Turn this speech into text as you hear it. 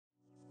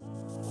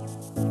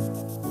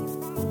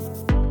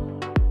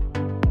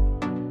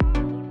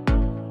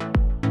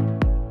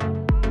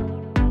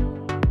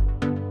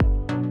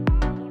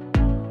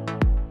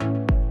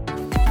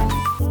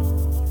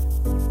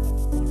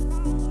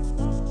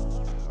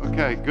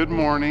Okay, good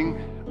morning.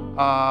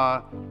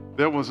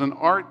 There was an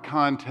art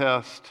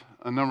contest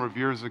a number of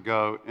years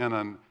ago in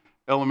an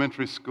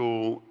elementary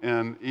school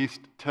in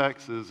East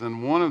Texas,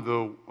 and one of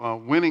the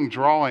winning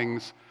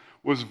drawings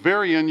was a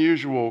very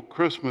unusual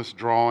Christmas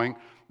drawing.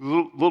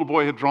 The little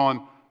boy had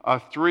drawn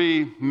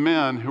three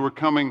men who were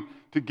coming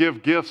to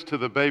give gifts to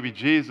the baby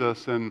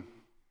Jesus, and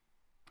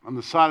on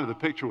the side of the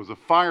picture was a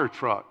fire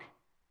truck.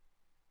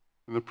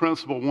 And the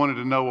principal wanted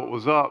to know what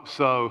was up,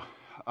 so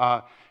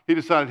he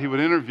decided he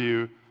would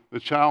interview the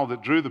child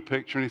that drew the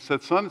picture, and he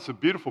said, "Son, it's a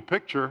beautiful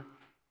picture.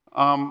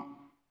 Can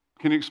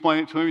you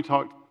explain it to him?" He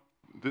talked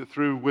it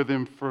through with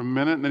him for a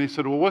minute, and then he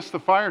said, "Well, what's the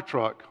fire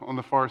truck on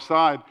the far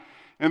side?"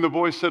 And the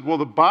boy said, "Well,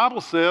 the Bible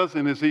says,"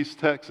 in his East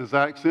Texas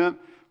accent,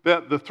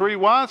 "that the three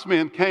wise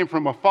men came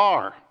from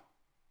afar."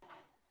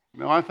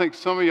 Now, I think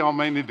some of y'all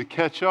may need to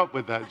catch up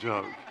with that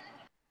joke.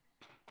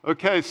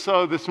 Okay,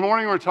 so this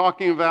morning we're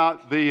talking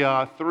about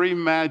the three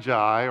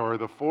magi, or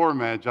the four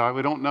magi,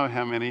 we don't know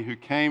how many, who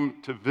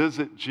came to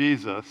visit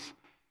Jesus.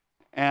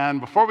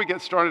 And before we get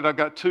started, I've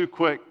got two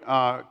quick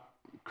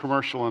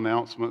commercial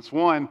announcements.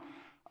 One,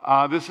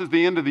 this is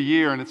the end of the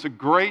year, and it's a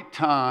great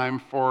time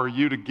for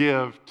you to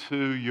give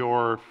to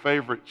your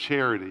favorite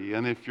charity.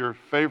 And if your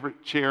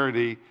favorite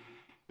charity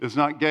is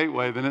not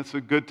Gateway, then it's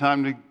a good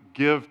time to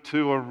give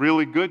to a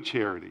really good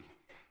charity.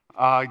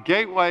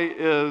 Gateway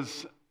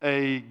is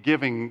a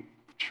giving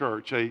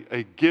church,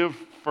 a give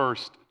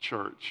first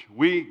church.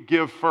 We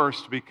give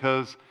first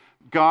because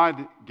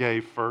God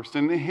gave first.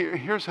 And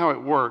here's how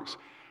it works.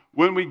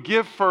 When we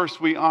give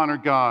first, we honor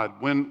God.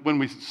 When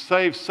we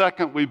save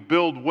second, we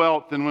build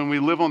wealth. And when we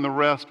live on the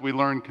rest, we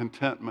learn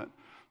contentment.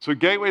 So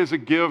Gateway is a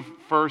give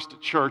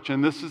first church.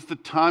 And this is the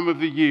time of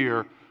the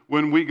year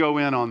when we go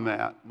in on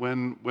that,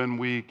 when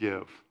we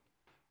give.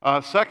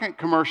 Second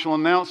commercial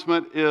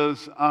announcement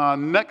is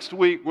next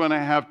week we're going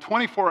to have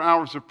 24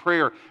 hours of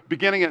prayer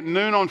beginning at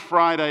noon on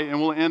Friday,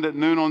 and we'll end at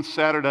noon on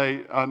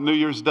Saturday, New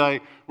Year's Day.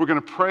 We're going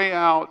to pray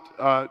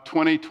out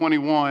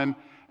 2021,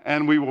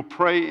 and we will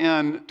pray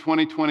in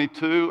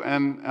 2022,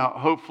 and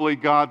hopefully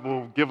God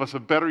will give us a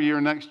better year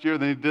next year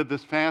than He did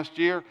this past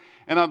year.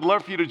 And I'd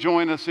love for you to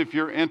join us if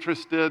you're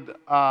interested.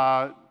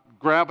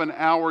 Grab an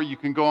hour. You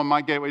can go on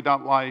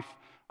mygateway.life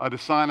to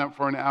sign up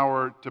for an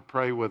hour to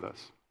pray with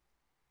us.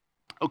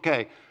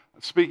 Okay,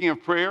 speaking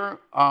of prayer,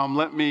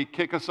 let me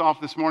kick us off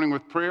this morning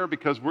with prayer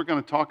because we're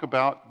going to talk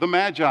about the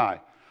Magi.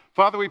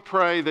 Father, we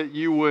pray that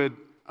you would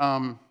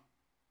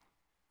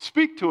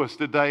speak to us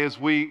today as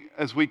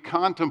we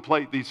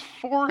contemplate these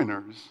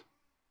foreigners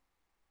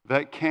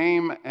that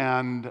came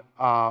and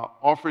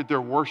offered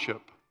their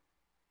worship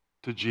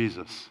to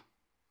Jesus.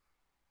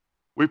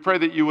 We pray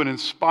that you would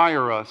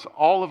inspire us,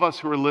 all of us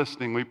who are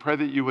listening, we pray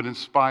that you would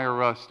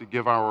inspire us to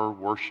give our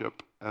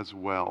worship as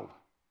well.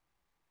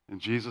 In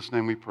Jesus'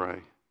 name we pray.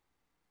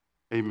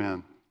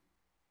 Amen.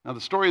 Now,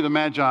 the story of the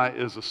Magi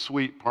is a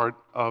sweet part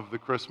of the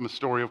Christmas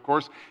story, of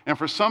course. And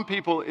for some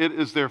people, it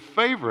is their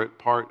favorite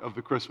part of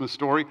the Christmas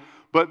story.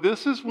 But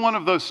this is one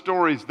of those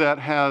stories that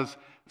has,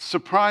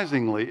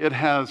 surprisingly, it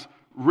has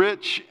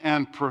rich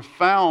and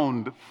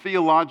profound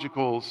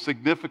theological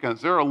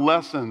significance. There are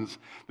lessons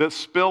that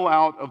spill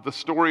out of the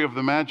story of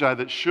the Magi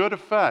that should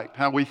affect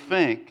how we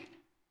think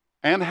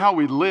and how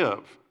we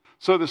live.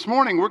 So this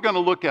morning, we're going to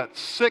look at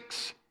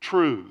 6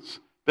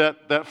 truths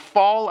that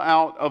fall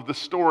out of the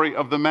story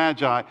of the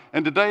Magi.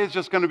 And today is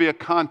just going to be a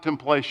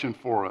contemplation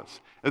for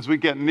us. As we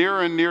get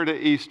nearer and nearer to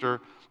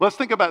Easter, let's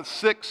think about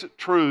 6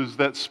 truths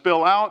that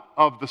spill out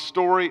of the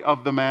story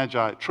of the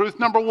Magi. Truth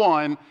number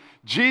 1,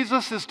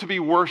 Jesus is to be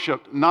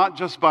worshiped not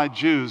just by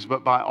Jews,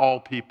 but by all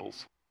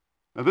peoples.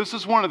 Now, this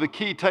is one of the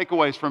key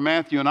takeaways from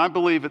Matthew, and I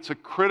believe it's a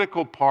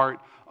critical part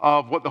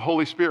of what the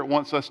Holy Spirit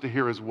wants us to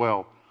hear as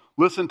well.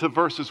 Listen to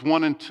verses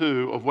 1 and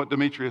 2 of what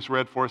Demetrius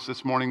read for us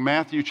this morning.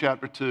 Matthew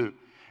chapter 2.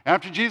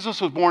 After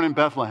Jesus was born in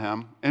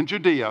Bethlehem in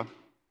Judea,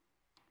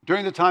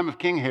 during the time of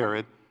King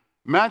Herod,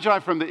 Magi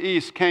from the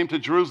east came to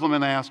Jerusalem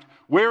and asked,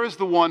 "Where is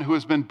the one who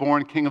has been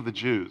born King of the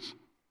Jews?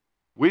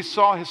 We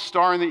saw his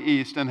star in the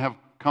east and have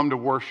come to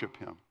worship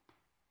him."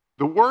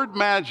 The word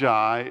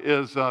Magi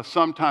is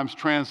sometimes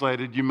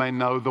translated, you may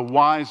know, the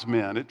wise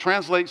men. It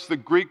translates the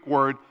Greek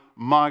word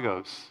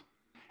magos.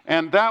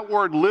 And that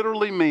word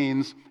literally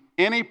means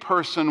any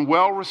person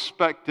well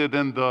respected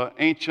in the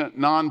ancient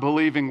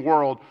non-believing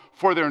world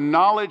for their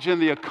knowledge in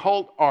the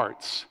occult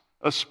arts,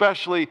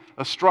 especially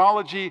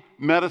astrology,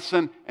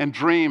 medicine, and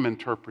dream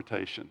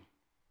interpretation.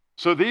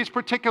 So these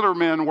particular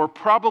men were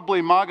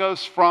probably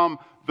magos from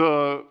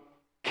the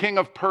king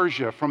of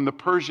Persia, from the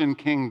Persian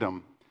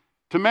kingdom.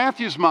 To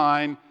Matthew's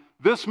mind,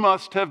 this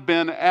must have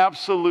been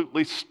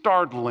absolutely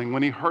startling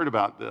when he heard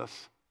about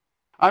this.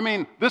 I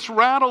mean, this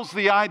rattles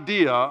the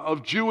idea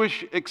of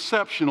Jewish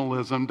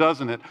exceptionalism,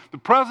 doesn't it? The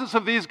presence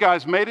of these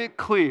guys made it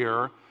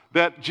clear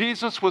that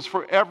Jesus was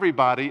for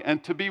everybody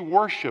and to be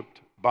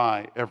worshiped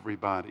by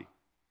everybody.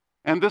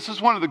 And this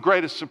is one of the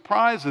greatest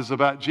surprises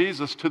about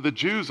Jesus to the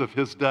Jews of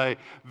his day.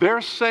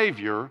 Their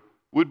Savior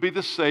would be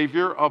the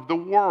Savior of the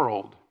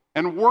world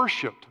and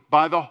worshiped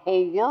by the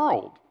whole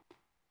world.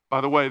 By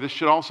the way, this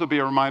should also be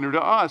a reminder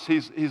to us.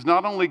 He's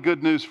not only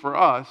good news for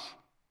us,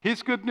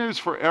 he's good news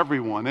for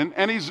everyone.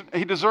 And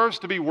he deserves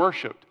to be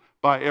worshiped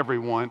by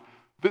everyone.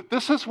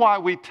 This is why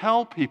we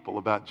tell people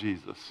about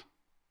Jesus.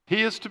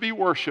 He is to be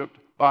worshiped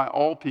by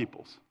all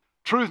peoples.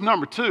 Truth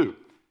number 2,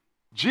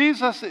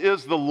 Jesus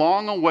is the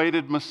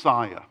long-awaited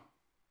Messiah.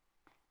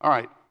 All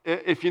right,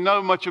 if you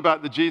know much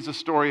about the Jesus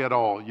story at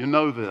all, you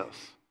know this.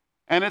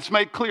 And it's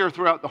made clear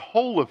throughout the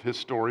whole of his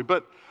story.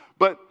 But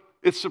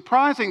it's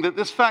surprising that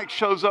this fact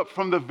shows up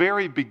from the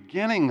very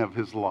beginning of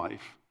his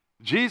life.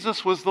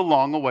 Jesus was the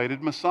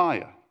long-awaited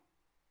Messiah.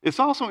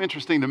 It's also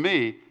interesting to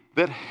me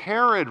that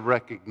Herod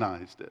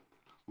recognized it.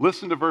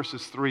 Listen to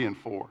verses 3 and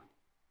 4.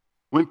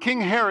 When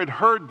King Herod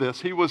heard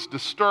this, he was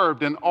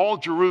disturbed, and all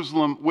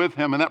Jerusalem with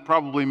him, and that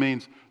probably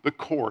means the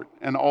court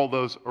and all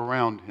those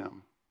around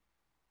him.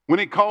 When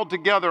he called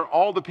together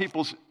all the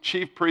people's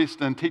chief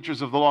priests and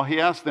teachers of the law,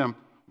 he asked them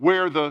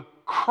where the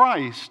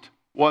Christ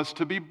was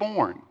to be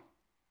born.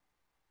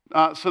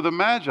 So the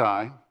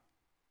Magi,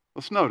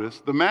 let's notice,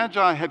 the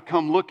Magi had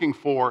come looking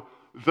for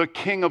the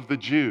King of the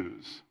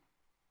Jews.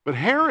 But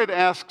Herod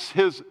asks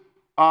his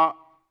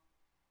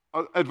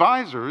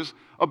advisors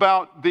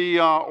about the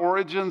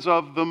origins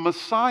of the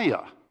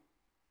Messiah.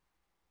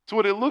 So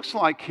what it looks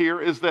like here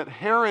is that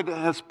Herod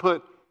has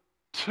put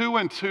 2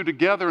 and 2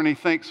 together, and he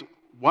thinks,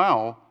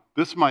 wow,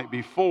 this might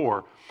be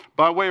 4.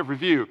 By way of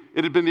review,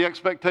 it had been the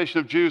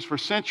expectation of Jews for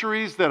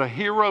centuries that a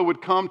hero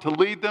would come to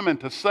lead them and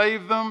to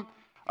save them.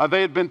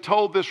 They had been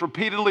told this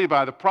repeatedly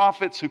by the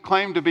prophets who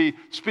claimed to be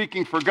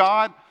speaking for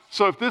God.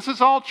 So if this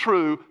is all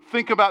true,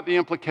 think about the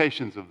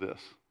implications of this.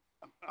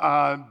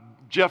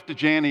 Jeff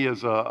DeJani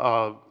is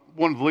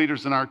one of the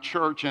leaders in our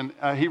church, and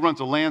he runs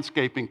a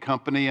landscaping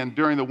company, and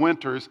during the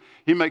winters,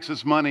 he makes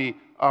his money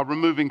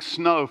removing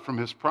snow from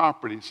his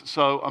properties.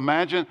 So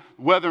imagine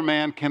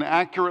weatherman can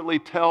accurately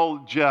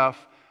tell Jeff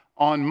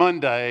on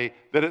Monday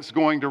that it's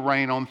going to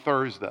rain on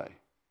Thursday.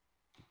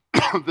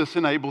 This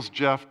enables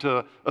Jeff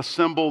to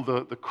assemble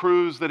the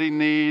crews that he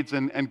needs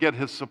and get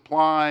his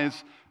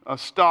supplies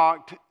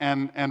stocked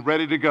and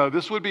ready to go.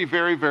 This would be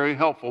very, very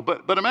helpful.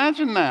 But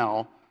imagine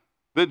now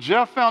that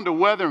Jeff found a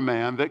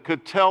weatherman that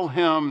could tell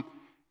him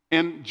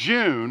in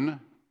June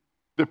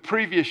the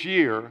previous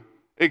year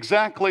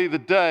exactly the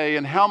day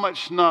and how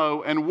much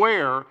snow and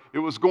where it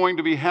was going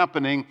to be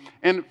happening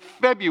in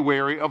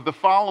February of the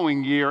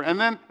following year. And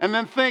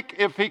then think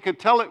if he could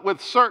tell it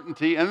with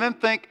certainty, and then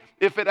think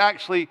if it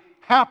actually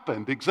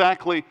happened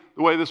exactly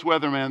the way this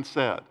weatherman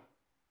said.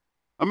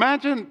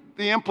 Imagine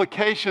the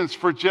implications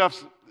for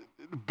Jeff's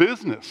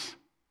business.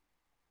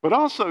 But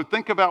also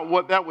think about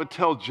what that would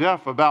tell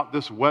Jeff about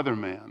this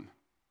weatherman.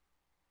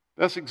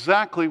 That's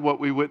exactly what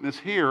we witness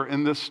here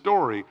in this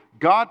story.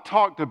 God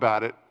talked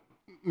about it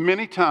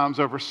many times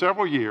over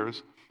several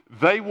years.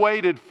 They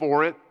waited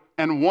for it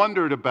and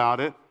wondered about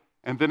it,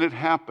 and then it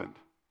happened.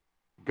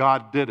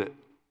 God did it.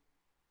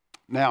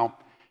 Now,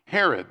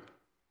 Herod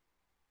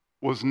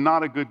was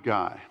not a good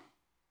guy.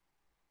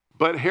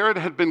 But Herod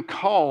had been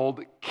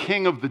called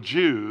King of the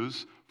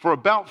Jews for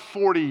about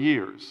 40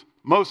 years,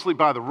 mostly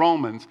by the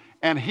Romans,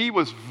 and he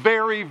was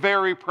very,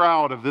 very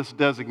proud of this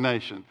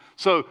designation.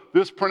 So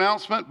this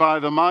pronouncement by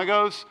the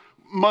Magos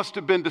must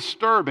have been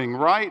disturbing,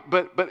 right?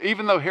 But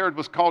even though Herod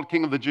was called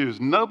King of the Jews,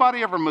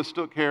 nobody ever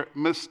mistook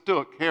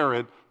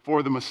Herod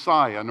for the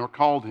Messiah, nor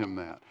called him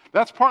that.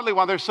 That's partly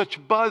why there's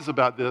such buzz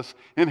about this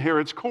in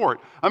Herod's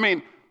court. I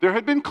mean, there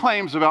had been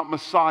claims about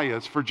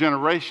messiahs for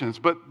generations,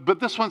 but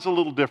this one's a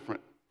little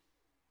different.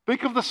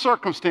 Think of the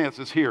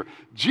circumstances here.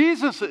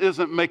 Jesus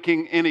isn't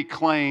making any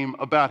claim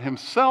about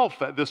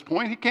himself at this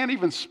point. He can't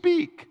even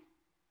speak.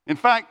 In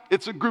fact,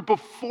 it's a group of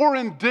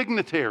foreign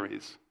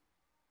dignitaries,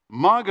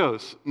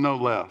 Magos no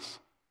less,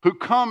 who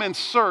come in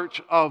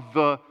search of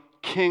the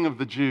King of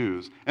the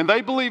Jews. And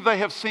they believe they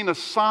have seen a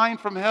sign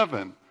from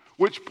heaven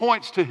which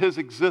points to his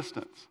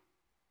existence.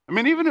 I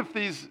mean, even if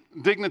these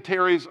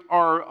dignitaries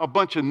are a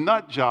bunch of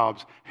nut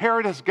jobs,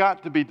 Herod has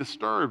got to be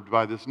disturbed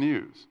by this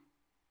news.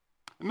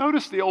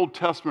 Notice the Old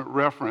Testament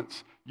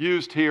reference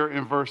used here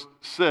in verse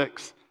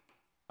 6.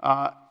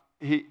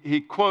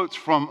 He quotes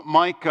from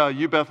Micah,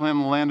 "You Bethlehem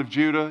in the land of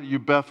Judah, you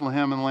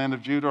Bethlehem in the land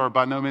of Judah are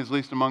by no means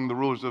least among the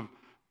rulers of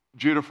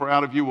Judah, for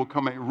out of you will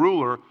come a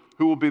ruler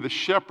who will be the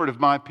shepherd of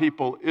my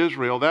people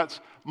Israel." That's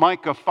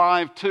Micah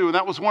 5:2, and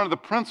that was one of the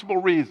principal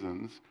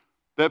reasons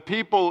that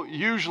people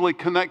usually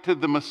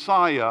connected the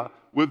Messiah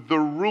with the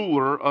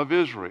ruler of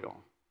Israel.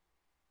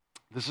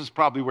 This is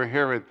probably where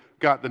Herod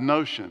got the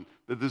notion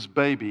that this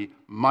baby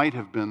might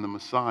have been the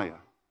Messiah.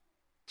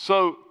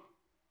 So,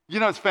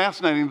 it's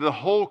fascinating. The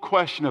whole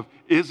question of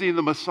is he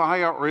the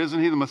Messiah or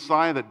isn't he the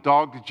Messiah that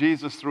dogged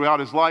Jesus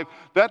throughout his life,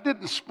 that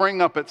didn't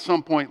spring up at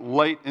some point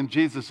late in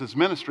Jesus'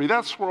 ministry.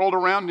 That swirled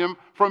around him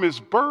from his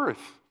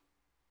birth.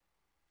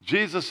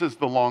 Jesus is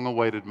the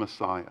long-awaited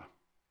Messiah.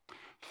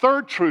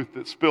 Third truth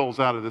that spills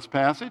out of this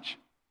passage,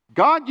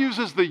 God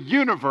uses the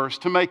universe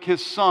to make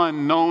his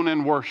Son known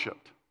and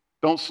worshiped.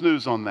 Don't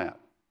snooze on that.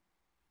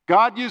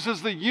 God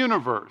uses the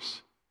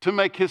universe to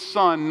make his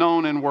Son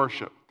known and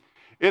worshiped.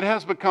 It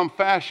has become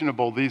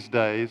fashionable these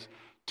days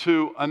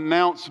to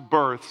announce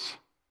births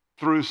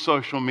through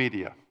social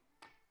media.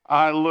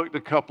 I looked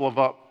a couple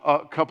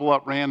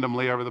up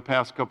randomly over the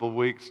past couple of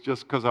weeks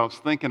just because I was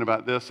thinking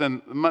about this.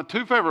 And my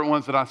two favorite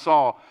ones that I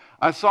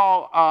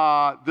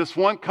saw this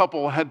one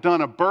couple had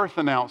done a birth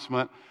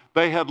announcement.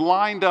 They had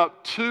lined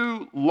up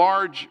two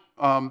large,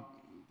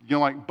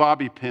 like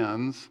bobby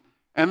pins,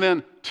 and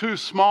then two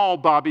small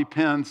bobby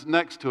pins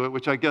next to it,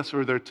 which I guess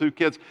were their two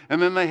kids.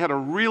 And then they had a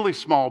really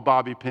small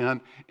bobby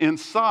pin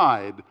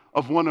inside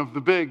of one of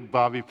the big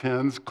bobby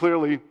pins.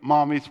 Clearly,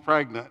 mommy's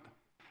pregnant.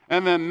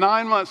 And then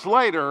 9 months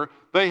later,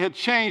 they had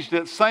changed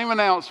it. Same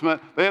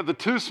announcement. They had the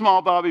two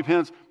small bobby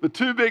pins, the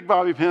two big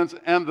bobby pins,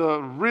 and the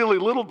really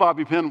little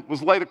bobby pin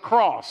was laid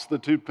across the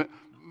two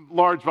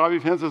large bobby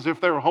pins as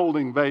if they were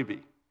holding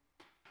baby.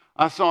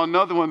 I saw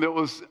another one that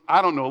was,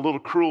 a little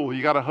cruel.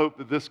 You got to hope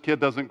that this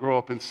kid doesn't grow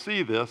up and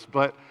see this,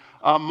 but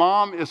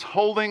mom is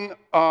holding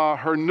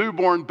her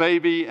newborn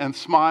baby and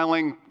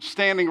smiling,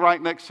 standing right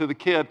next to the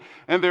kid,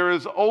 and there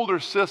is older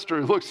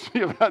sister who looks to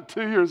be about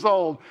 2 years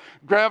old,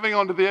 grabbing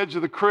onto the edge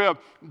of the crib,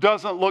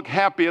 doesn't look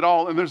happy at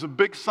all, and there's a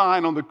big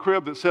sign on the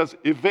crib that says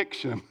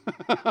eviction.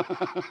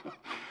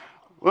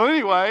 Well,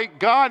 anyway,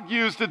 God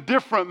used a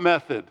different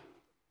method.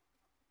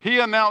 He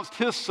announced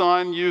his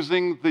son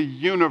using the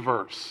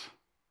universe.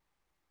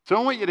 So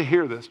I want you to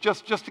hear this,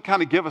 just to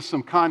kind of give us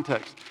some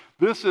context.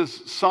 This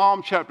is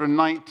Psalm chapter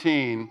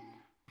 19,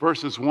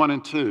 verses 1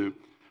 and 2.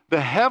 The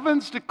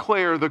heavens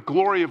declare the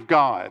glory of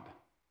God.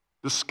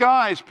 The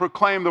skies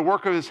proclaim the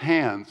work of his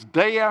hands.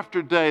 Day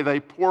after day they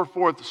pour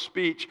forth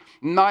speech.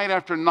 Night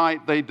after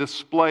night they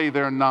display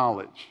their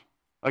knowledge.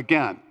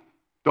 Again,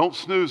 don't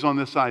snooze on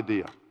this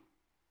idea.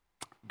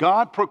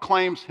 God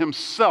proclaims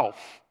himself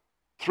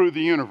through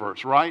the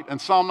universe, right? And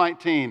Psalm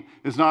 19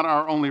 is not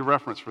our only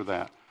reference for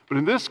that. But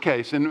in this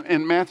case,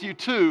 in Matthew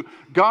 2,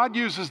 God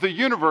uses the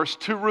universe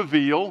to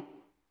reveal,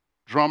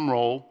 drum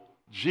roll,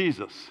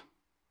 Jesus.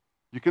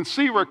 You can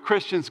see where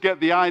Christians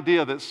get the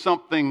idea that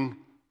something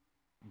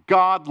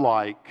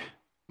godlike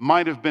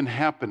might have been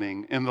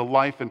happening in the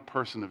life and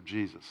person of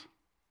Jesus.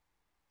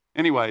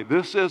 Anyway,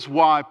 this is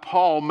why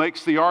Paul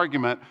makes the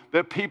argument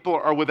that people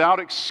are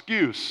without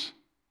excuse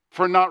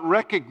for not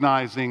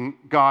recognizing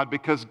God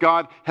because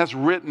God has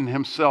written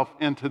himself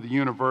into the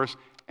universe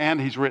and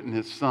he's written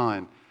his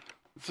son.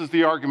 This is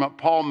the argument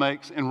Paul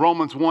makes in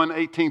Romans 1,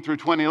 18 through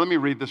 20. Let me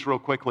read this real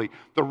quickly.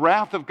 The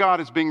wrath of God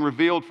is being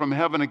revealed from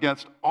heaven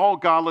against all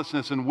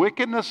godlessness and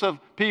wickedness of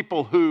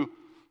people who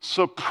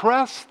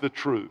suppress the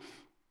truth.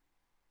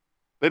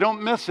 They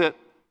don't miss it.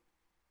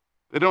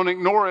 They don't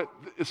ignore it.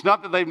 It's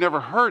not that they've never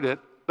heard it.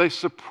 They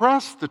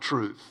suppress the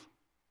truth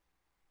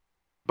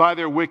by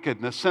their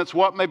wickedness, since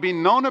what may be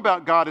known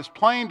about God is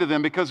plain to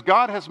them because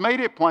God has made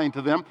it plain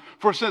to them.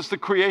 For since the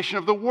creation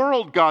of the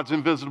world, God's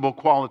invisible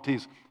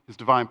qualities, his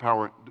divine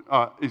power,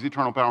 his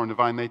eternal power and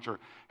divine nature,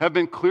 have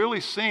been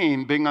clearly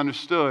seen, being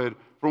understood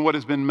from what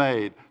has been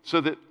made, so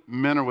that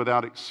men are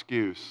without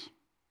excuse.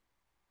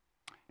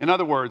 In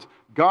other words,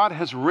 God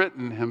has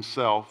written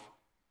himself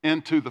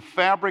into the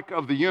fabric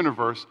of the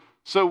universe,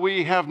 so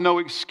we have no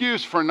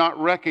excuse for not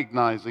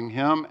recognizing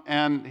him.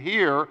 And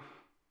here,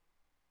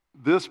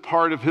 this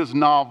part of his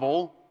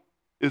novel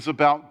is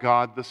about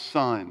God the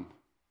Son.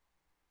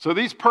 So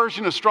these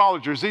Persian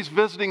astrologers, these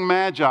visiting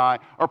magi,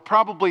 are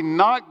probably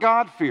not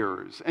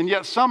God-fearers, and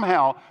yet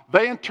somehow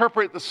they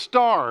interpret the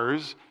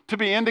stars to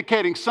be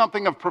indicating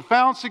something of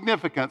profound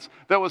significance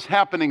that was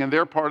happening in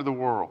their part of the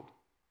world.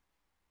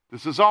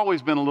 This has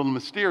always been a little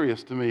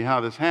mysterious to me how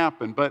this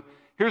happened, but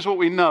here's what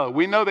we know.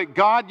 We know that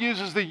God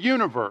uses the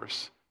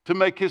universe to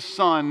make his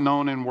son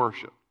known in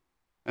worship.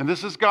 And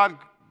this is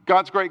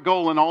God's great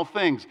goal in all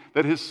things,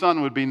 that his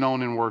son would be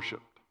known and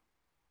worshiped.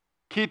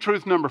 Key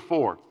truth number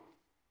 4.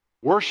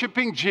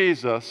 Worshiping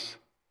Jesus,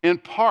 in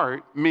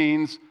part,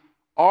 means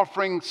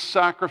offering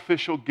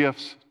sacrificial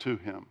gifts to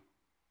him.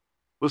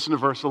 Listen to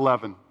verse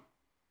 11.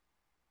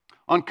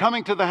 On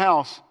coming to the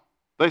house,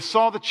 they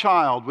saw the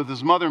child with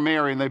his mother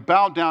Mary, and they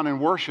bowed down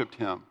and worshiped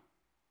him.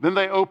 Then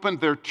they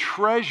opened their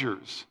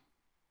treasures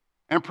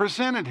and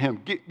presented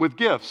him with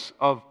gifts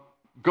of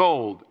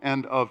gold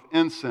and of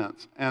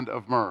incense and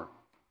of myrrh.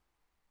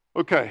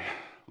 Okay,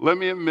 let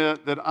me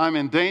admit that I'm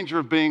in danger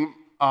of being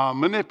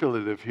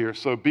manipulative here,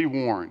 so be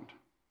warned.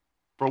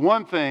 For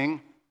one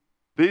thing,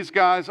 these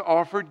guys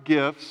offered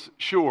gifts,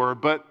 sure,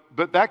 but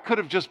that could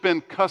have just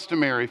been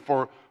customary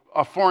for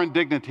a foreign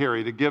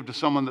dignitary to give to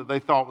someone that they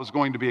thought was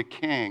going to be a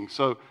king.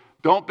 So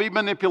don't be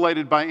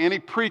manipulated by any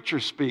preacher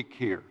speak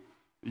here.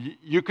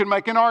 You can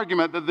make an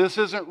argument that this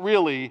isn't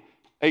really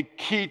a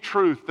key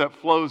truth that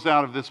flows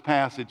out of this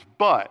passage,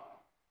 but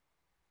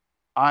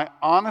I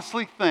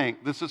honestly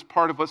think this is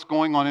part of what's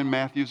going on in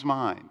Matthew's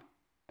mind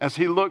as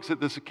he looks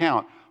at this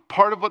account.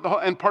 Part of what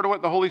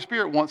the Holy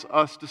Spirit wants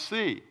us to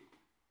see.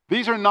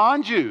 These are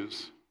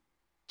non-Jews,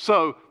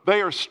 so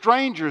they are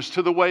strangers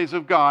to the ways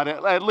of God,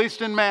 at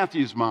least in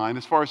Matthew's mind,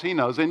 as far as he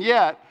knows. And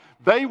yet,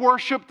 they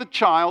worshiped the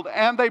child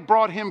and they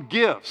brought him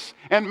gifts.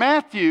 And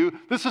Matthew,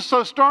 this is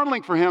so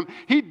startling for him,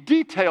 he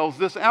details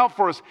this out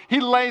for us. He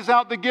lays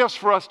out the gifts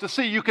for us to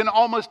see. You can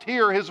almost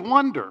hear his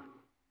wonder.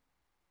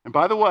 And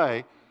by the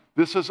way,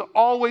 this has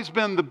always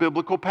been the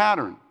biblical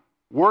pattern.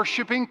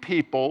 Worshiping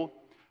people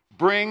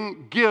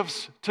bring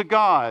gifts to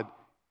God.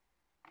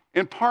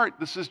 In part,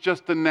 this is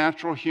just a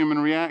natural human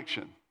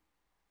reaction.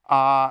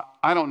 I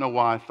don't know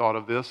why I thought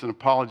of this, and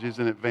apologies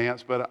in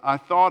advance, but I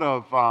thought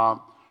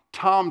of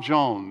Tom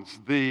Jones,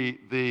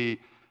 the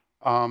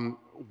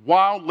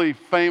wildly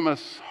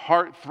famous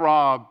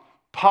heartthrob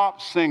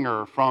pop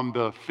singer from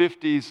the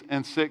 50s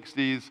and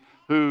 60s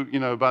who,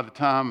 by the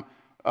time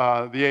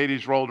the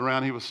 80s rolled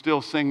around, he was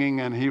still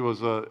singing, and he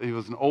was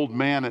an old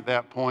man at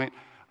that point.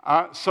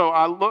 So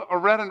I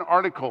read an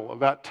article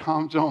about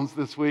Tom Jones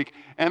this week,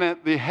 and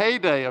at the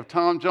heyday of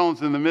Tom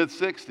Jones in the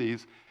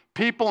mid-60s,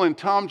 people in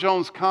Tom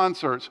Jones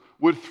concerts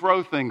would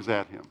throw things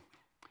at him.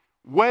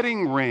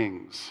 Wedding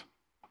rings,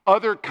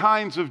 other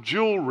kinds of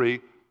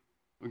jewelry,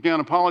 again,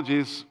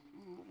 apologies,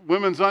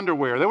 women's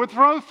underwear. They would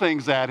throw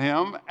things at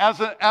him as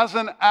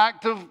an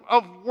act of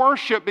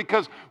worship,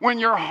 because when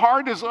your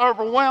heart is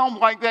overwhelmed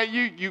like that,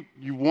 you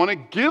want to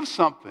give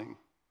something.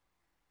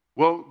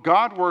 Well,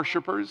 God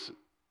worshipers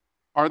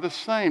are the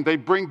same. They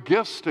bring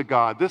gifts to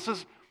God. This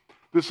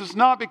is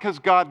not because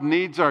God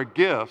needs our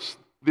gifts.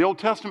 The Old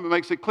Testament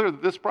makes it clear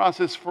that this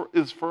process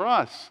is for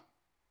us,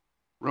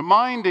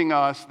 reminding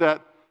us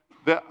that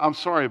I'm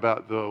sorry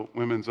about the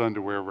women's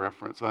underwear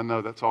reference. I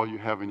know that's all you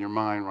have in your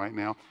mind right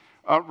now.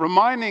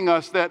 Reminding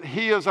us that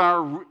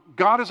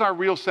God is our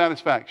real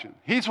satisfaction.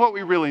 He's what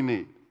we really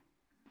need,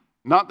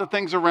 not the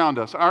things around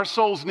us. Our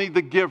souls need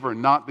the giver,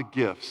 not the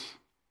gifts.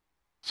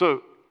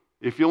 So,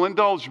 if you'll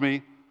indulge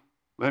me,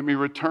 let me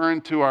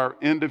return to our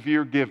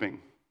end-of-year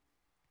giving.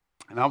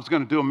 And I was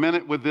going to do a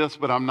minute with this,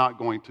 but I'm not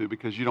going to,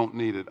 because you don't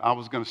need it. I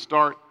was going to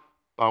start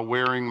by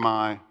wearing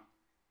my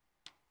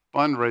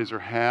fundraiser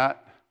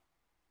hat.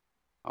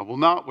 I will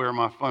not wear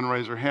my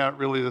fundraiser hat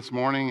really this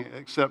morning,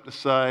 except to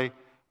say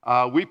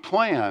we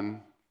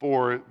plan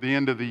for the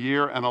end of the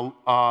year and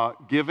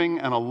giving,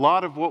 and a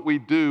lot of what we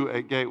do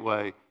at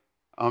Gateway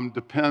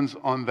depends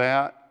on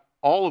that.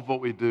 All of what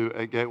we do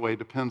at Gateway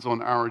depends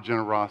on our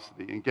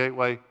generosity. And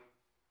Gateway,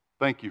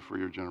 thank you for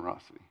your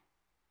generosity.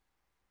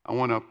 I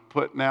want to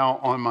put now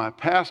on my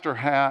pastor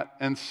hat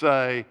and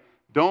say,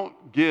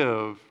 don't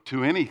give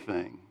to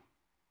anything,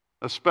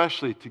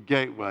 especially to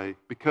Gateway,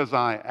 because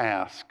I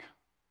ask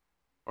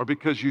or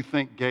because you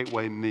think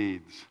Gateway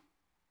needs.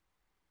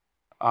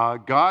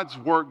 God's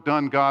work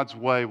done God's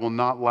way will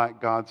not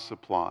lack God's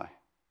supply.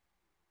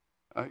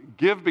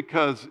 Give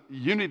because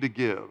you need to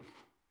give,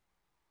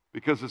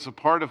 because it's a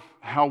part of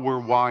how we're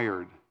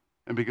wired,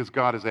 and because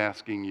God is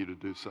asking you to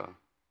do so.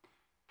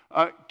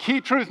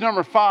 Key truth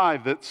number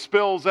 5 that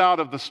spills out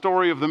of the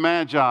story of the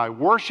Magi.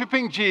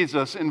 Worshiping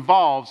Jesus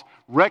involves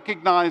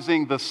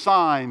recognizing the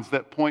signs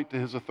that point to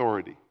his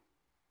authority.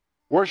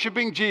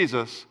 Worshiping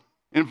Jesus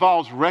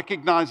involves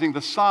recognizing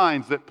the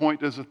signs that point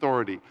to his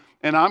authority.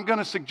 And I'm going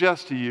to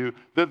suggest to you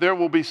that there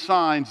will be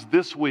signs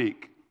this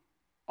week,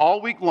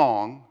 all week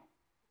long,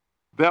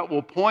 that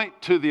will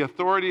point to the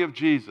authority of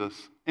Jesus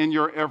in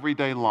your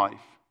everyday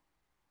life.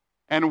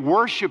 And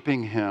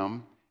worshiping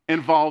him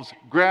involves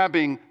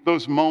grabbing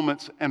those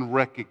moments and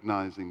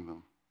recognizing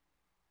them.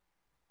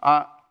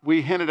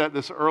 We hinted at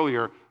this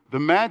earlier. The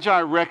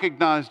Magi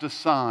recognized a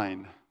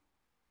sign.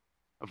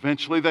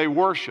 Eventually they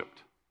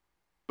worshiped.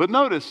 But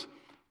notice,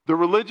 the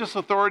religious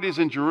authorities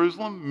in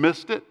Jerusalem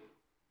missed it.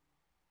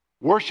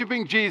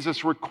 Worshiping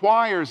Jesus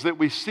requires that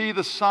we see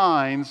the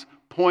signs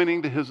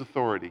pointing to his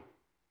authority.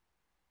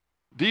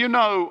 Do you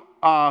know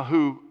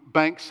who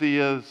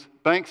Banksy is?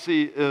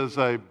 Banksy is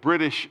a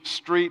British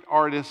street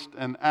artist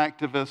and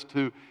activist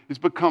who has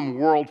become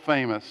world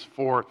famous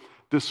for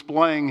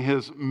displaying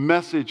his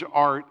message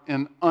art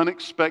in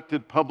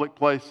unexpected public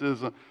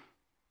places,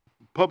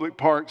 public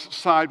parks,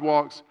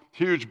 sidewalks,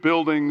 huge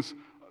buildings.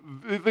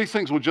 These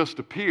things will just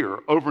appear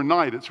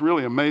overnight. It's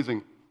really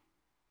amazing.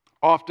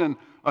 Often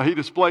he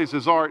displays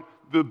his art.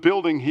 The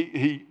buildings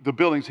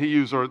he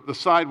uses, or the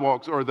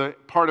sidewalks, or the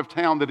part of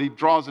town that he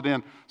draws it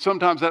in,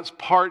 sometimes that's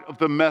part of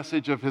the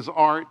message of his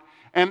art.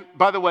 And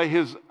by the way,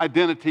 his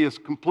identity is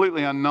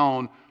completely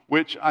unknown,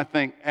 which I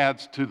think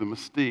adds to the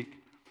mystique.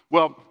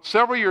 Well,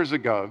 several years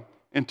ago,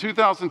 in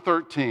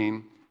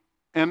 2013,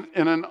 in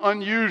an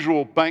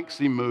unusual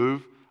Banksy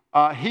move,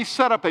 he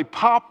set up a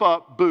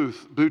pop-up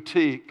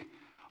boutique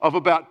of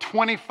about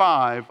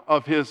 25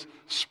 of his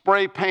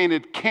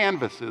spray-painted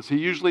canvases. He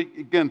usually,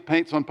 again,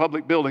 paints on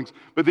public buildings,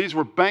 but these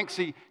were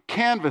Banksy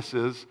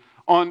canvases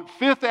on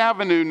Fifth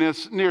Avenue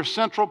near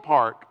Central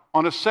Park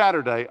on a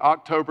Saturday,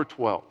 October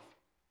 12th.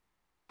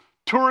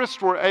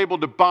 Tourists were able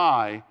to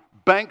buy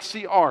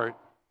Banksy art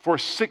for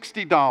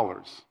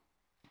 $60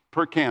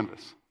 per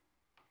canvas.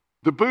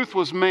 The booth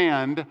was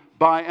manned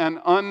by an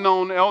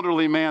unknown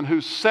elderly man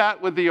who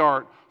sat with the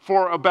art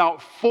for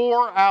about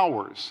 4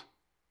 hours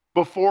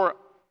before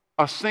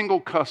a single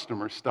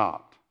customer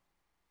stopped.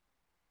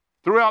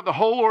 Throughout the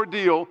whole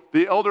ordeal,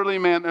 the elderly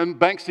man, and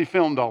Banksy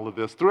filmed all of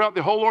this, throughout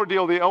the whole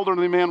ordeal, the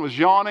elderly man was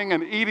yawning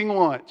and eating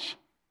lunch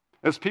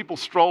as people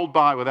strolled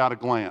by without a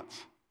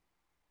glance.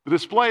 The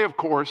display, of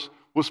course,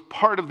 was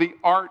part of the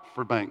art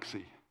for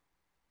Banksy.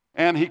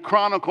 And he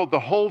chronicled the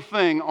whole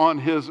thing on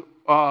his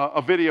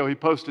a video he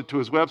posted to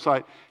his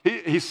website.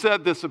 He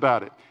said this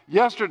about it.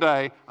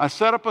 Yesterday, I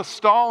set up a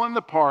stall in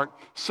the park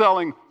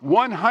selling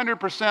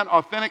 100%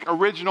 authentic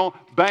original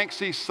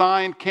Banksy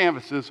signed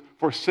canvases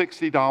for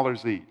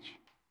 $60 each.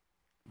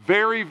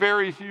 Very,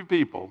 very few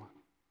people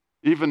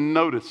even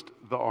noticed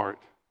the art.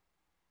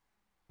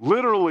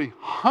 Literally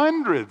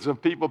hundreds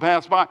of people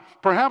passed by,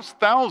 perhaps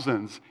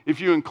thousands if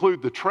you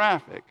include the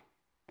traffic.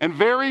 And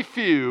very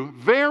few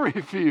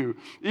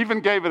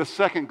even gave it a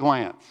second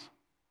glance.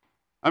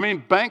 I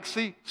mean,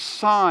 Banksy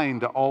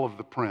signed all of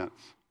the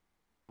prints.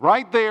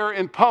 Right there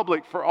in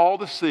public for all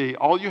to see.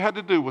 All you had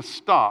to do was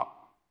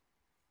stop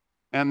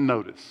and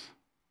notice.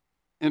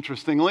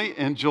 Interestingly,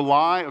 in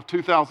July of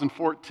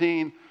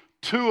 2014,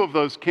 2 of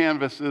those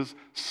canvases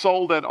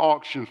sold at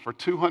auction for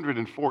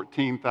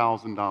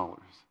 $214,000.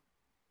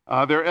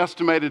 They're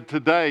estimated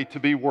today to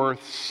be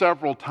worth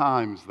several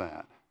times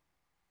that.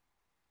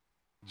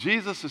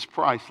 Jesus is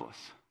priceless.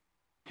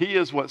 He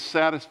is what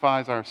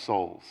satisfies our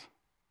souls.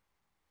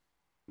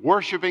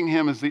 Worshiping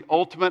him is the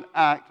ultimate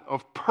act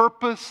of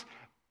purpose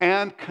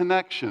and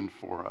connection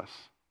for us.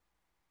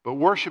 But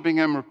worshiping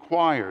him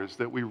requires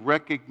that we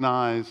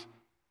recognize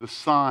the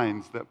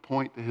signs that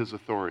point to his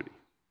authority.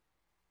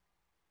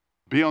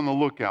 Be on the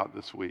lookout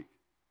this week.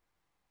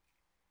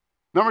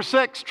 Number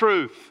 6,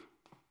 truth.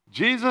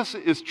 Jesus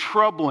is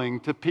troubling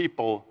to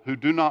people who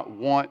do not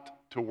want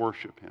to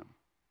worship him.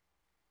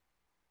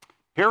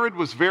 Herod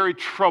was very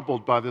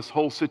troubled by this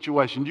whole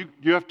situation.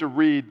 You have to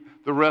read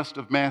the rest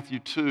of Matthew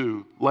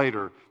 2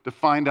 later to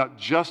find out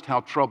just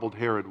how troubled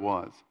Herod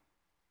was.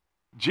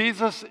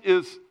 Jesus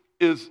is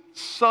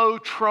so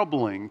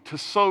troubling to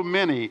so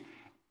many.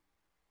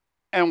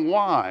 And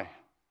why?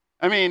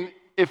 I mean,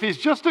 if he's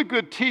just a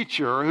good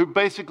teacher who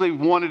basically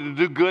wanted to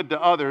do good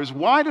to others,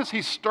 why does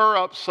he stir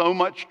up so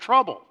much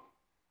trouble?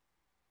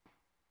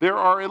 There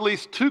are at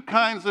least 2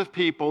 kinds of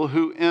people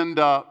who end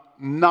up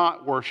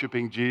not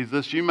worshiping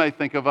Jesus. You may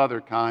think of other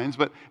kinds,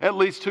 but at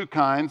least 2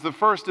 kinds. The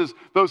first is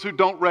those who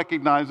don't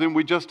recognize him.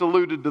 We just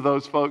alluded to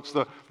those folks.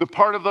 The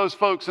part of those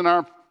folks in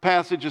our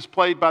passage is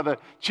played by the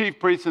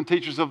chief priests and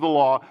teachers of the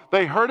law.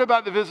 They heard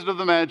about the visit of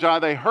the Magi.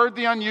 They heard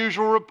the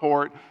unusual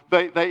report.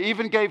 They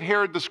even gave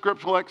Herod the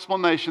scriptural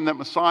explanation that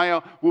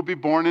Messiah will be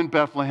born in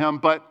Bethlehem,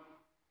 but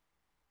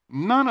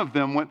none of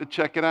them went to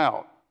check it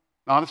out.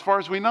 Not as far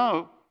as we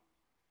know.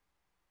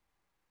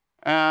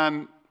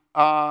 And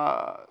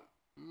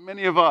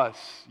many of us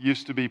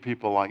used to be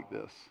people like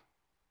this.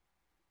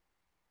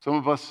 Some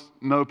of us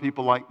know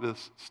people like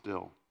this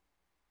still.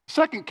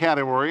 Second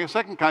category, a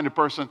second kind of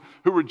person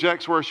who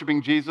rejects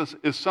worshiping Jesus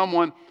is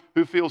someone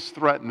who feels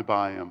threatened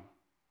by him,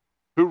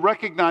 who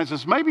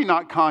recognizes, maybe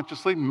not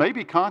consciously,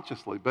 maybe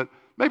consciously, but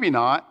maybe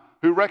not,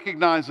 who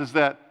recognizes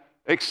that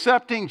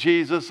accepting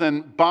Jesus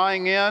and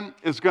buying in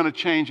is going to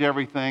change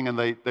everything, and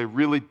they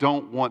really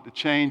don't want to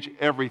change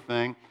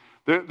everything.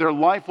 Their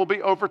life will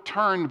be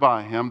overturned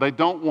by him. They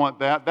don't want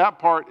that. That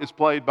part is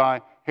played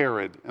by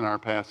Herod in our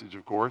passage,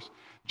 of course.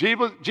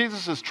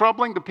 Jesus is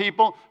troubling to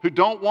people who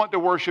don't want to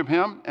worship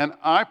him, and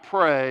I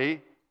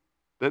pray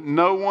that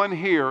no one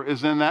here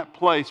is in that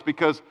place,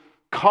 because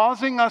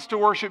causing us to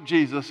worship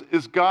Jesus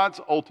is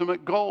God's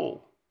ultimate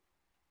goal.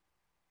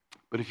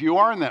 But if you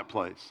are in that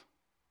place,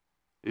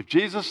 if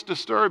Jesus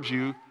disturbs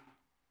you,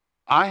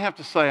 I have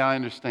to say I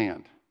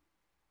understand.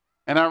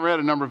 And I read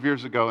a number of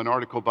years ago an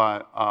article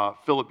by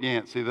Philip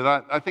Yancey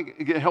that I think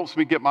it helps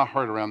me get my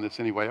heart around this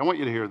anyway. I want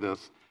you to hear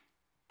this.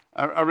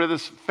 I read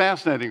this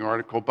fascinating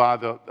article by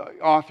the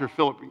author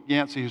Philip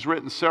Yancey, who's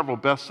written several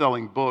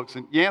best-selling books.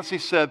 And Yancey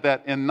said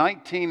that in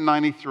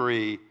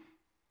 1993,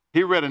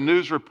 he read a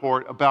news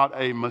report about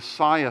a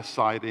Messiah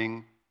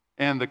sighting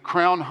in the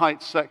Crown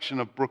Heights section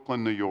of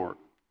Brooklyn, New York.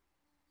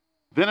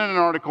 Then in an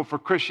article for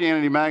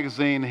Christianity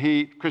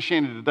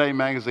Today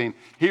magazine,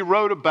 he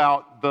wrote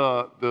about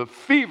the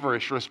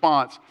feverish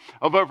response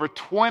of over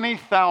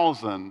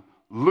 20,000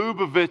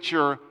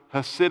 Lubavitcher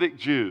Hasidic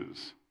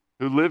Jews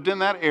who lived in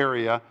that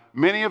area,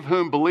 many of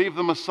whom believed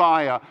the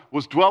Messiah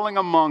was dwelling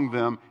among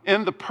them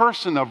in the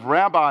person of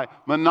Rabbi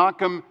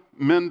Menachem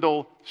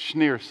Mendel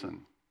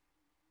Schneerson.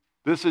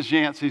 This is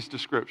Yancey's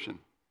description.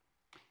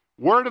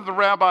 Word of the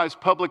rabbi's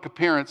public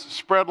appearance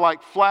spread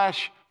like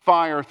flash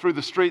fire through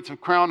the streets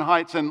of Crown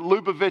Heights, and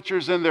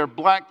Lubavitchers in their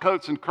black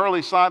coats and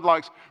curly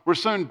sidelocks were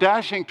soon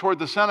dashing toward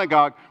the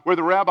synagogue where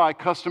the rabbi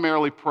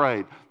customarily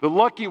prayed. The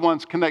lucky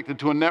ones connected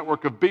to a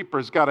network of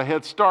beepers got a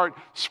head start,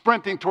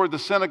 sprinting toward the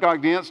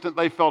synagogue the instant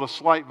they felt a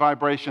slight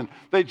vibration.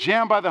 They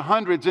jammed by the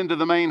hundreds into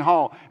the main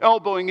hall,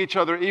 elbowing each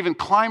other, even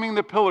climbing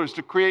the pillars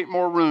to create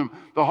more room.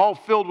 The hall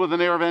filled with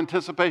an air of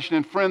anticipation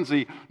and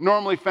frenzy,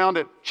 normally found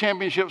at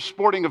championship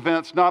sporting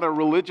events, not a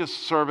religious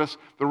service.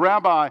 The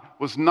rabbi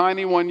was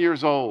 91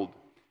 years old.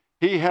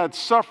 He had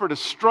suffered a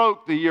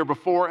stroke the year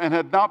before and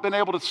had not been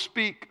able to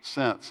speak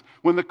since.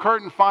 When the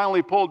curtain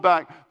finally pulled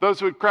back, those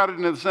who had crowded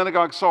into the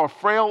synagogue saw a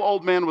frail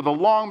old man with a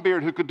long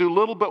beard who could do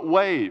little but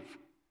wave,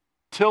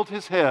 tilt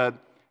his head,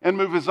 and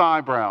move his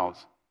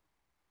eyebrows.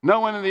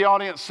 No one in the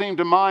audience seemed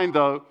to mind,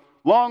 though.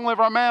 "Long live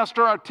our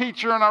master, our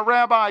teacher, and our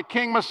rabbi,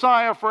 King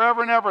Messiah,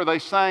 forever and ever," they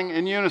sang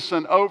in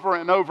unison over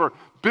and over,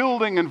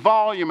 building in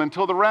volume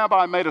until the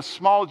rabbi made a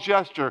small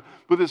gesture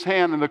with his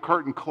hand and the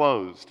curtain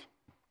closed.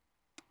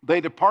 They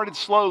departed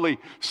slowly,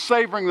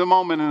 savoring the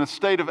moment in a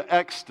state of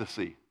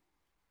ecstasy.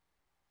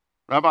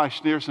 Rabbi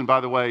Schneerson, by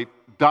the way,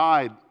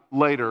 died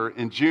later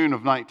in June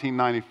of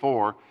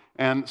 1994,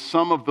 and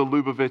some of the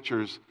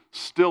Lubavitchers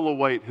still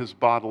await his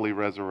bodily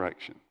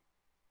resurrection.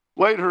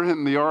 Later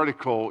in the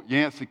article,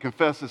 Yancey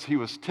confesses he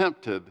was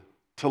tempted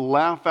to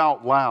laugh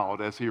out loud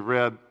as he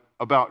read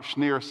about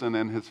Schneerson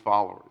and his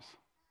followers,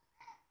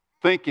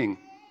 thinking,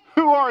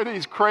 who are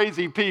these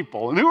crazy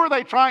people and who are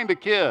they trying to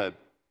kid?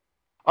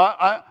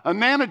 A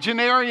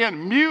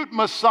nonagenarian mute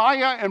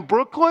messiah in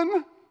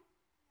Brooklyn?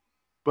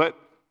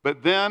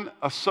 But then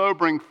a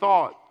sobering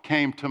thought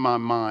came to my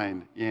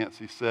mind,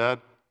 Yancey said.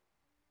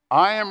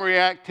 I am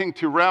reacting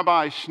to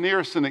Rabbi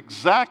Schneerson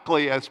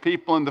exactly as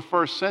people in the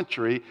first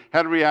century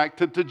had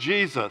reacted to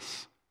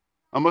Jesus.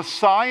 A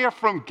Messiah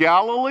from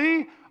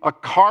Galilee, a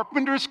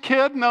carpenter's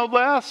kid, no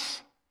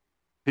less.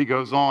 He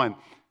goes on.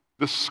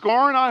 The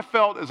scorn I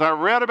felt as I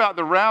read about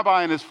the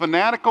rabbi and his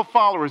fanatical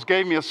followers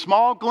gave me a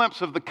small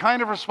glimpse of the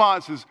kind of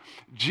responses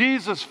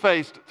Jesus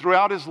faced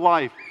throughout his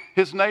life.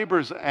 His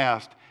neighbors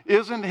asked,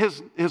 isn't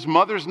his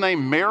mother's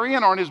name Mary,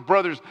 and aren't his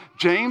brothers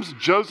James,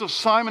 Joseph,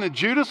 Simon, and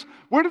Judas?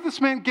 Where did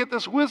this man get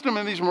this wisdom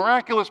and these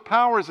miraculous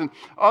powers? And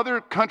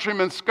other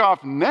countrymen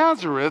scoffed,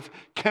 Nazareth,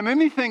 can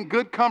anything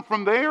good come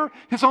from there?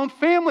 His own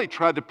family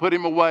tried to put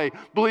him away,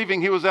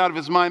 believing he was out of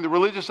his mind. The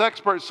religious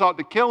experts sought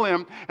to kill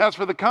him. As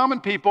for the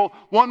common people,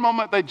 one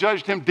moment they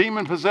judged him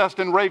demon-possessed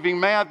and raving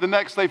mad. The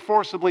next they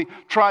forcibly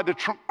tried to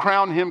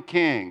crown him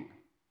king.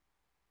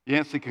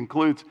 Yancey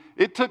concludes,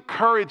 it took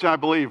courage, I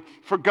believe,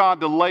 for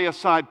God to lay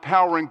aside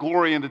power and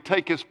glory and to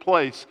take his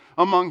place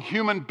among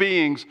human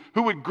beings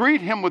who would greet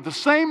him with the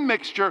same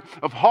mixture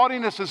of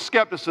haughtiness and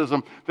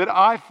skepticism that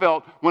I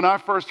felt when I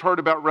first heard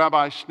about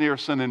Rabbi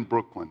Schneerson in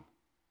Brooklyn.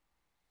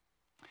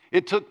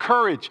 It took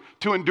courage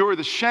to endure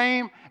the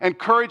shame and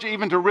courage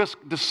even to risk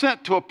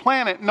descent to a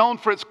planet known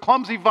for its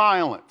clumsy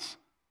violence,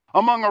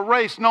 among a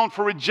race known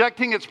for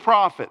rejecting its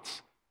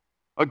prophets.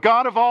 A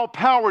God of all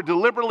power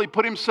deliberately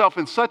put himself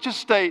in such a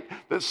state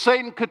that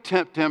Satan could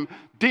tempt him,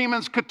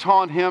 demons could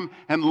taunt him,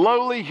 and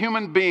lowly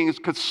human beings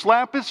could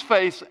slap his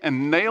face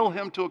and nail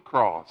him to a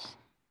cross.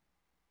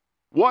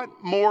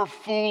 What more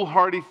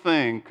foolhardy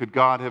thing could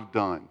God have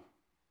done?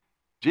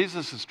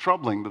 Jesus is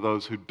troubling to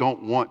those who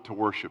don't want to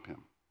worship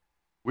him.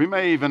 We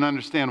may even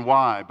understand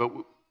why, but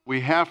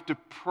we have to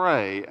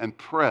pray and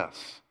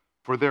press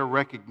for their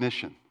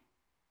recognition.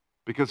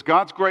 Because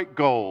God's great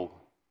goal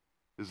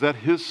is that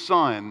his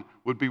Son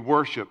would be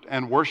worshiped,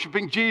 and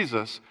worshiping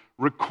Jesus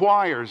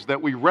requires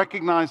that we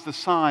recognize the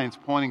signs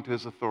pointing to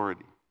his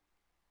authority.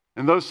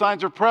 And those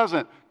signs are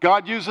present.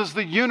 God uses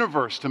the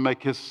universe to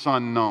make his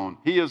Son known.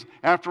 He is,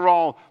 after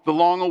all, the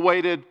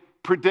long-awaited,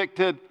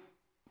 predicted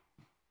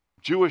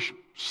Jewish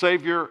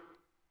Savior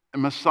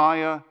and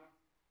Messiah,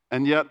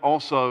 and yet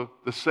also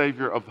the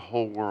Savior of the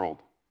whole world.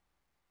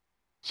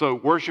 So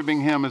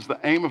worshiping him is the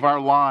aim of our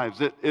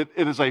lives. It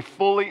is a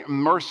fully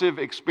immersive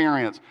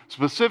experience.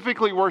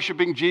 Specifically,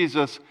 worshiping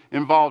Jesus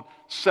involved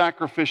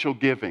sacrificial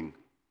giving.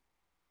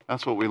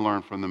 That's what we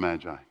learned from the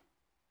Magi.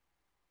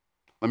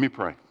 Let me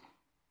pray.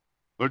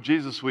 Lord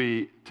Jesus,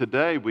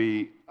 today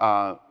we've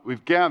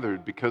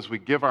gathered because we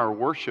give our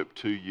worship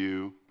to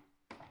you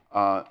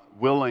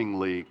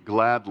willingly,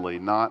 gladly,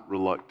 not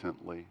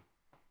reluctantly.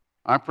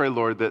 I pray,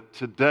 Lord, that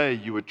today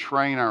you would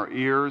train our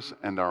ears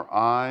and our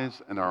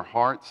eyes and our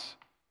hearts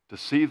to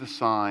see the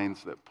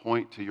signs that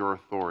point to your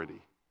authority.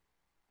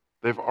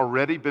 They've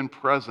already been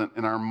present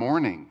in our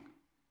morning.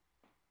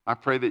 I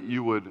pray that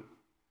you would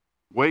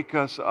wake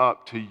us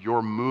up to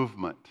your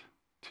movement,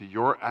 to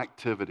your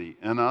activity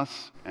in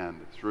us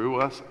and through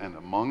us and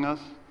among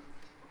us.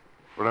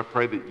 Lord, I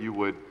pray that you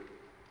would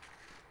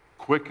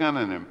quicken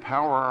and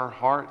empower our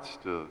hearts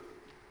to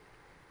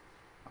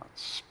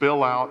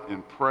spill out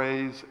in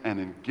praise and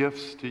in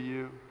gifts to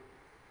you.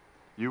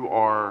 You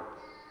are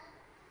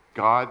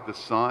God the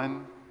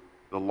Son,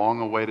 the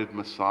long-awaited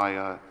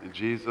Messiah. And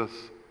Jesus,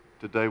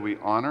 today we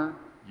honor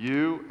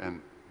you and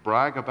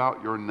brag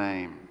about your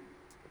name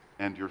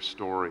and your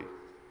story.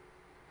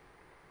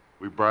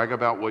 We brag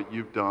about what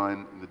you've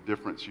done and the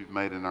difference you've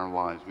made in our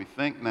lives. We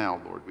think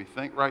now, Lord, we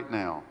think right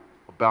now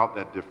about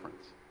that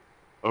difference.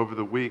 Over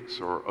the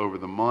weeks or over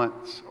the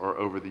months or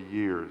over the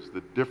years,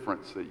 the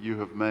difference that you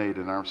have made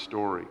in our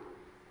story.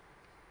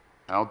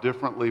 How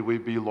differently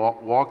we'd be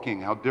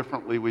walking, how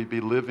differently we'd be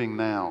living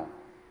now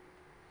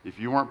if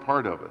you weren't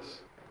part of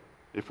us,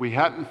 if we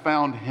hadn't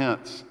found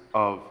hints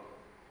of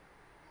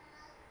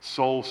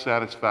soul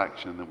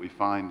satisfaction that we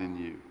find in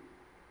you.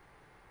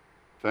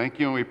 Thank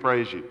you and we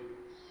praise you.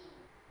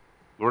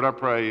 Lord, I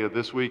pray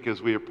this week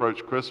as we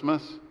approach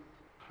Christmas,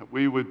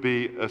 we would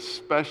be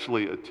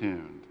especially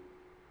attuned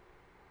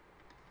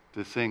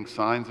to seeing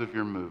signs of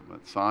your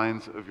movement,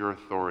 signs of your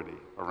authority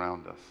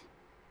around us.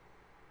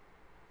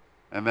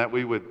 And that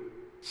we would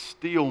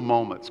steal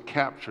moments,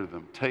 capture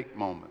them, take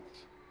moments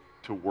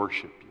to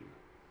worship you.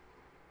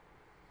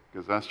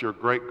 Because that's your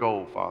great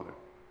goal, Father.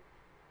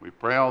 We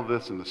pray all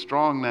this in the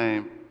strong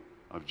name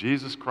of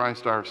Jesus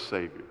Christ, our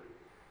Savior,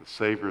 the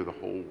Savior of the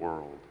whole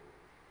world.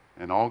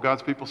 And all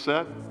God's people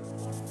said,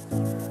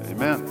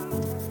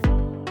 amen.